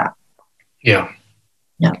challenge that. Yeah.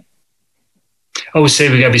 I always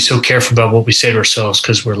say we got to be so careful about what we say to ourselves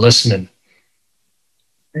because we're listening.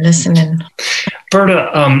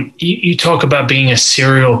 Berta, you talk about being a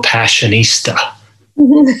serial passionista.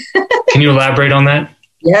 Can you elaborate on that?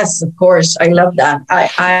 Yes, of course. I love that.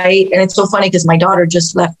 And it's so funny because my daughter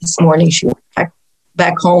just left this morning. She went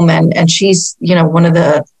back home and she's, one of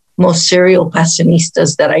the most serial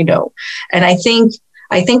passionistas that I know. And I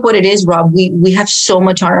think what it is, Rob, we have so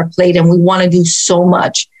much on our plate and we want to do so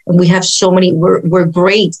much. And we have so many, we're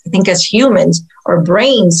great. I think as humans, our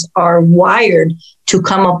brains are wired to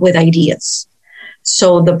come up with ideas.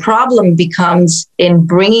 So the problem becomes in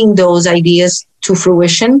bringing those ideas to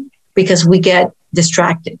fruition because we get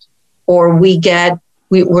distracted or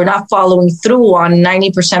we're not following through on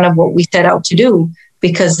 90% of what we set out to do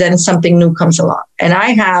because then something new comes along. And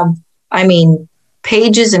I have,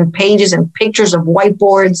 pages and pages and pictures of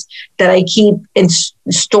whiteboards that I keep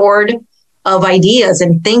stored of ideas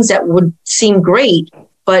and things that would seem great,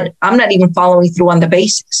 but I'm not even following through on the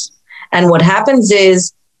basics. And what happens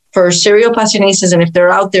is for serial passionistas, and if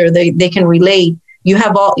they're out there, they can relate. You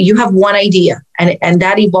have one idea and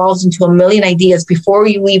that evolves into a million ideas before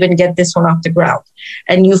you even get this one off the ground.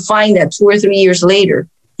 And you find that 2 or 3 years later,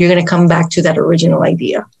 you're going to come back to that original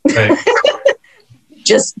idea. Right.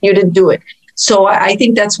 Just, you didn't do it. So I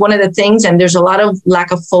think that's one of the things. And there's a lot of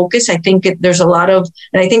lack of focus. I think there's a lot of,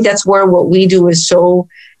 and I think that's where what we do is so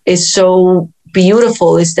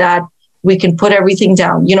beautiful, is that we can put everything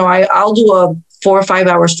down. I'll do a 4 or 5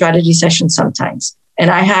 hour strategy session sometimes.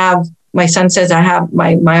 And I have my son says I have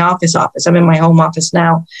my office. I'm in my home office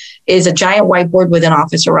now, is a giant whiteboard with an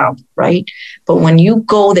office around it, right? But when you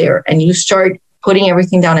go there and you start putting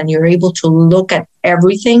everything down and you're able to look at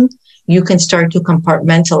everything, you can start to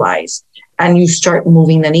compartmentalize and you start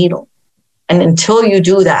moving the needle. And until you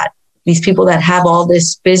do that, these people that have all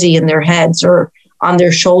this busy in their heads or on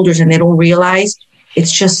their shoulders and they don't realize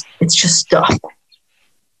it's just stuff.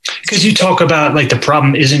 Because you talk about like the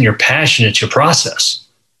problem isn't your passion, it's your process.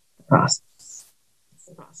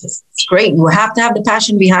 It's great. You have to have the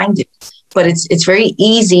passion behind it, but it's very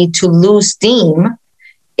easy to lose steam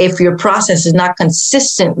if your process is not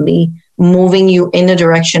consistently moving you in the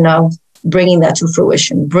direction of bringing that to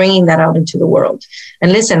fruition, bringing that out into the world.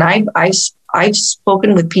 And listen, I've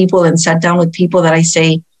spoken with people and sat down with people that I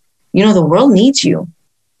say, the world needs you.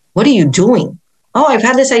 What are you doing? Oh, I've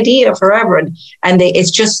had this idea forever. And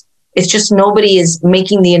it's just nobody is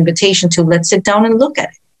making the invitation to let's sit down and look at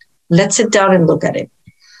it. Let's sit down and look at it.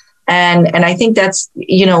 And I think that's,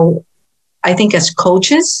 I think as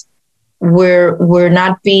coaches, we're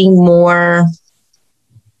not being more,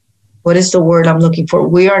 what is the word I'm looking for?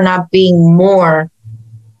 We are not being more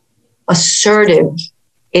assertive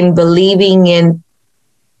in believing in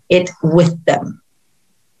it with them.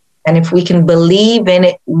 And if we can believe in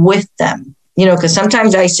it with them, because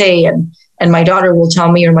sometimes I say, and my daughter will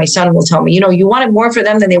tell me, or my son will tell me, you want it more for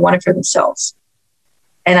them than they want it for themselves.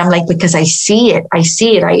 And I'm like, because I see it. How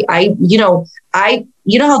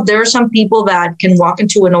there are some people that can walk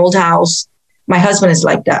into an old house. My husband is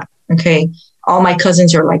like that. Okay. All my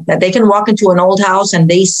cousins are like that. They can walk into an old house and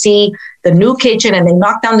they see the new kitchen and they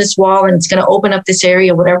knock down this wall and it's going to open up this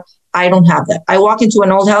area, whatever. I don't have that. I walk into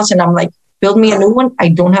an old house and I'm like, build me a new one. I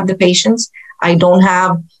don't have the patience. I don't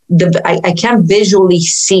have I can't visually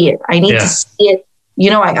see it. I need to see it.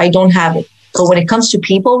 I don't have it. But when it comes to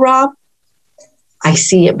people, Rob, I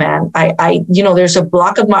see it, man. There's a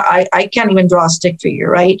block of I can't even draw a stick figure,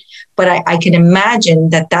 right? But I can imagine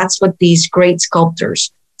that that's what these great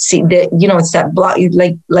sculptors see. It's that block,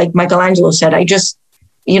 like Michelangelo said. I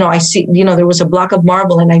see, there was a block of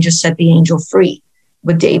marble and I just set the angel free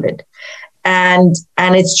with David. And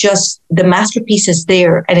it's just, the masterpiece is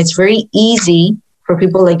there. And it's very easy for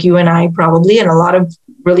people like you and I probably, and a lot of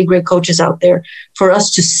really great coaches out there, for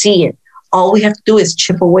us to see it. All we have to do is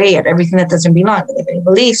chip away at everything that doesn't belong. The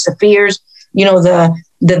beliefs, the fears, the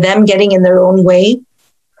them getting in their own way.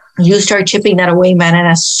 You start chipping that away, man. And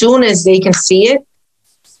as soon as they can see it,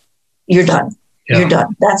 you're done. Yeah. You're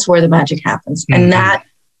done. That's where the magic happens. Mm-hmm. And that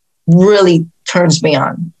really turns me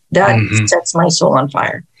on. That sets my soul on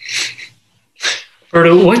fire.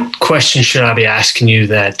 Berto, what question should I be asking you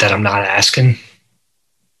that I'm not asking?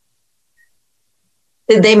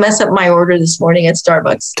 Did they mess up my order this morning at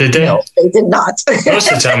Starbucks? Did they? No, they did not.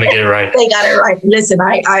 Most of the time they get it right. They got it right. Listen,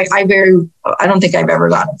 I don't think I've ever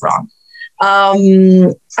gotten it wrong.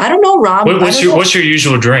 I don't know, Rob. What's your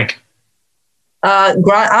usual drink?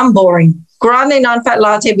 I'm boring. Grande non-fat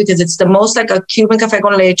latte because it's the most like a Cuban café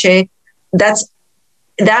con leche. That's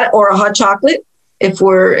that, or a hot chocolate if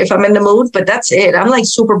I'm in the mood. But that's it. I'm like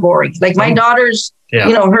super boring. Like my daughter's,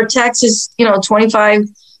 her text is 25.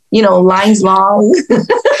 Lines long.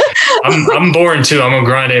 I'm boring too. I'm a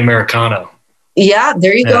grande Americano. Yeah,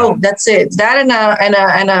 there you go. That's it. That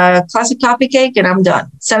and a classic coffee cake, and I'm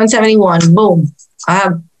done. $7.71. Boom. I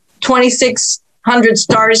have 2,600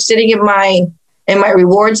 stars sitting in my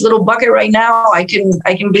rewards little bucket right now. I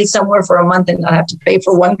can be somewhere for a month and not have to pay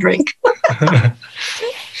for one drink.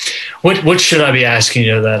 What should I be asking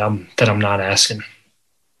you that I'm not asking?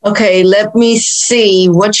 Okay, let me see.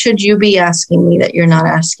 What should you be asking me that you're not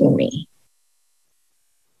asking me?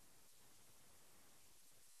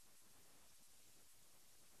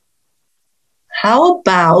 How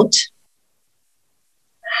about,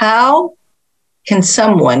 how can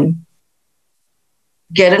someone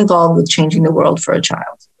get involved with changing the world for a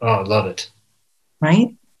child? Oh, I love it.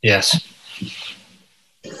 Right? Yes.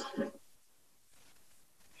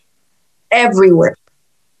 Everywhere.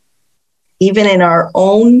 Even in our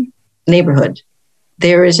own neighborhood,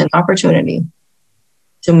 there is an opportunity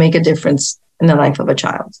to make a difference in the life of a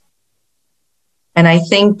child. And I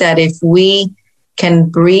think that if we can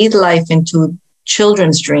breathe life into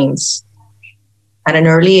children's dreams at an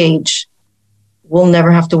early age, we'll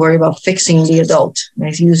never have to worry about fixing the adult. And I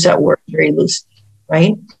use that word very loosely,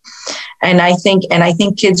 right? And I think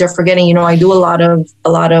kids are forgetting, I do a lot of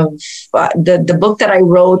the book that I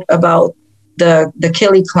wrote about the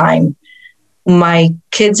Kili climb. My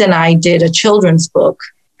kids and I did a children's book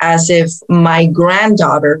as if my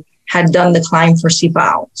granddaughter had done the climb for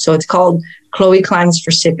Sipao. So it's called Chloe Climbs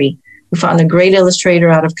for Sippy. We found a great illustrator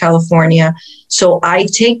out of California. So I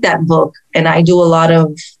take that book and I do a lot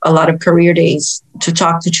of career days to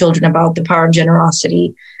talk to children about the power of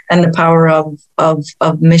generosity and the power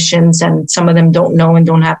of missions. And some of them don't know and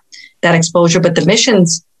don't have that exposure, but the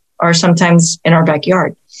missions are sometimes in our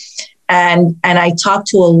backyard. And I talk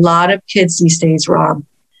to a lot of kids these days, Rob.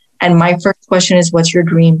 And my first question is, what's your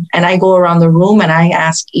dream? And I go around the room and I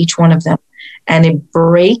ask each one of them. And it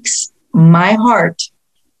breaks my heart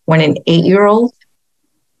when an 8-year-old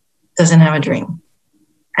doesn't have a dream.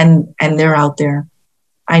 And they're out there.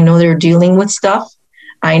 I know they're dealing with stuff.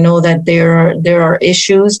 I know that there are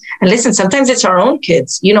issues. And listen, sometimes it's our own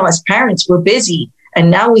kids. You know, as parents, we're busy.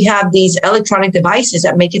 And now we have these electronic devices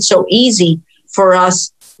that make it so easy for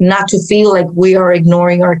us not to feel like we are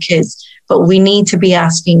ignoring our kids. But we need to be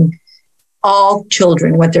asking all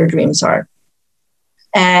children what their dreams are.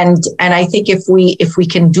 And I think if we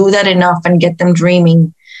can do that enough and get them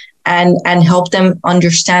dreaming and help them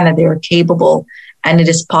understand that they are capable and it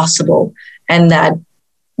is possible, and that,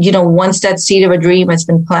 you know, once that seed of a dream has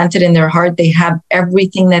been planted in their heart, they have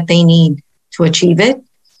everything that they need to achieve it,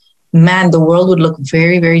 man, the world would look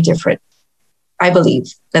very, very different. I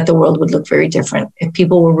believe that the world would look very different if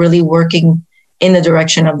people were really working in the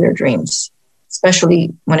direction of their dreams,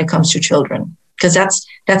 especially when it comes to children, because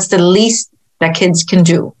that's the least that kids can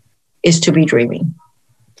do, is to be dreaming.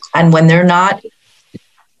 And when they're not,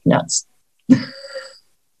 nuts.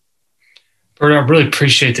 Berta, I really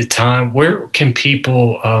appreciate the time. Where can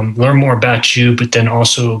people learn more about you, but then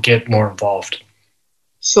also get more involved?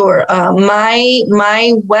 Sure. My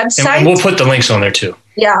website. And we'll put the links on there too.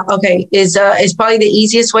 Yeah. Okay. Is probably the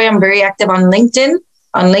easiest way. I'm very active on LinkedIn.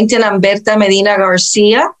 On LinkedIn, I'm Berta Medina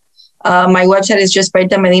Garcia. My website is just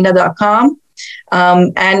bertamedina.com.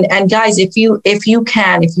 And guys, if you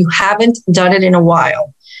haven't done it in a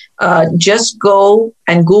while, just go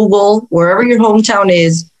and Google wherever your hometown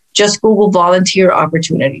is. Just Google volunteer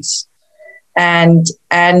opportunities, and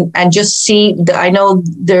just see. I know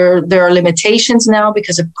there are limitations now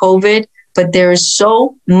because of COVID, but there is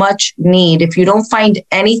so much need. If you don't find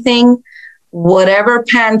anything, whatever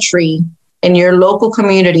pantry in your local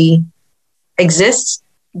community exists,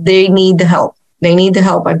 they need the help. They need the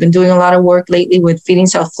help. I've been doing a lot of work lately with Feeding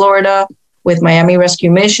South Florida, with Miami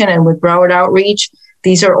Rescue Mission, and with Broward Outreach.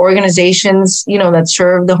 These are organizations, you know, that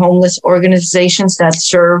serve the homeless, organizations that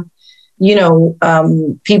serve, you know,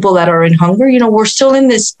 people that are in hunger. You know, we're still in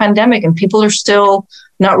this pandemic and people are still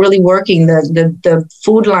not really working. The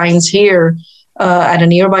food lines here at a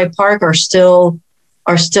nearby park are still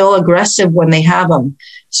aggressive when they have them.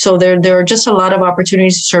 So there are just a lot of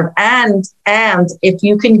opportunities to serve. And if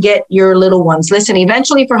you can get your little ones, listen,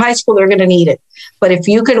 eventually for high school, they're going to need it. But if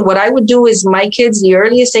you can, what I would do is my kids, the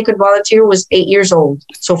earliest they could volunteer was 8 years old.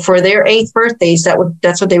 So for their 8th birthdays,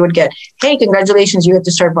 that's what they would get. Hey, congratulations, you have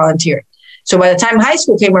to start volunteering. So by the time high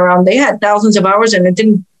school came around, they had thousands of hours and it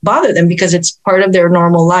didn't bother them because it's part of their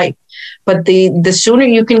normal life. But the sooner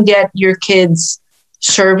you can get your kids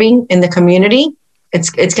serving in the community, it's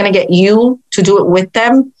going to get you to do it with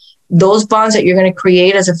them. Those bonds that you're going to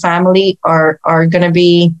create as a family are going to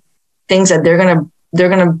be things that they're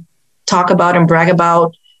going to talk about and brag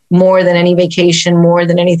about more than any vacation, more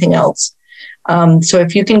than anything else. So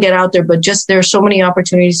if you can get out there, but just there are so many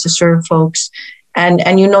opportunities to serve folks,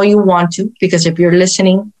 and you know you want to, because if you're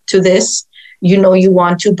listening to this, you know you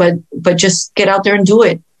want to, but just get out there and do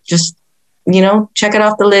it. Just, you know, check it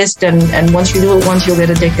off the list, and once you do it once, you'll get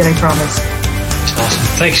addicted, I promise. Awesome.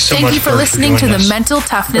 Thank you so much. Thank you for listening to the Mental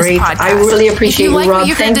Toughness Podcast. I really appreciate you, Rob. If you like what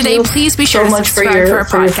you heard today, please be sure to subscribe to our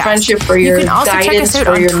podcast. Your friendship, for your guidance, you can also check us out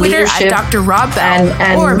on Twitter at Dr. Rob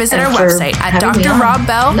Bell, or visit our website at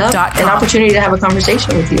drrobbell.com. An opportunity to have a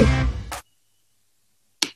conversation with you.